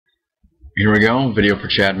Here we go, video for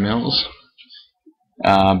Chad Mills.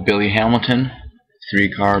 Billy Hamilton,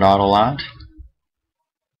 3-card auto lot.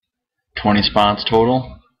 20 spots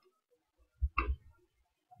total.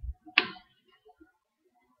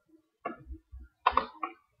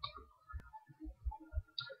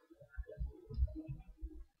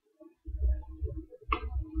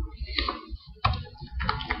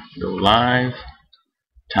 Go live.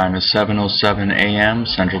 Time is 7:07 a.m.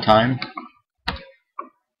 Central Time.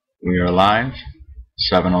 We are live.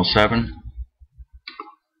 7:07.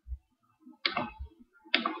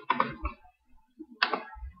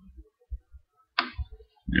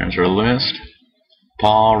 There's our list.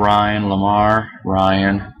 Paul, Ryan, Lamar,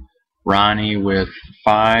 Ryan, Ronnie with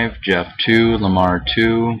 5, Jeff 2, Lamar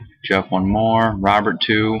 2, Jeff 1 more, Robert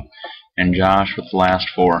 2, and Josh with the last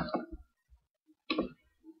 4.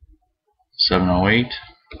 7:08.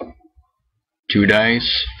 2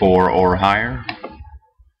 dice, 4 or higher.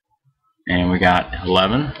 And we got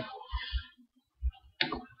 11.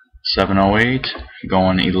 7:08,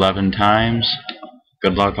 going 11 times.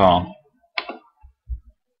 Good luck all.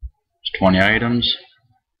 20 items.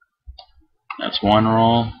 That's 1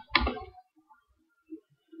 roll.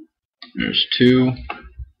 There's 2,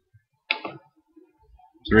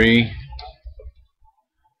 3,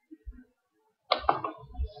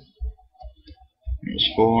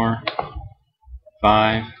 4,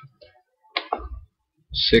 5,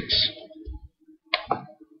 6,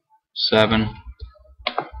 7,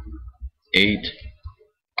 8,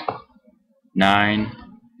 9.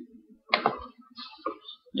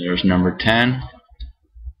 There's number 10.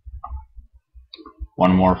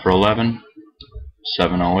 1 more for 11.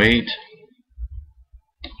 7:08.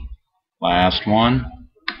 Last one.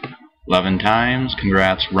 11 times.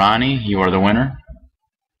 Congrats, Ronnie. You are the winner.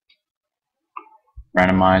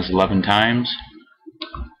 Randomized 11 times.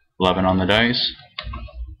 11 on the dice.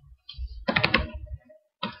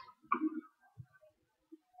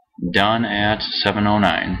 Done at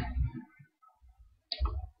 7:09.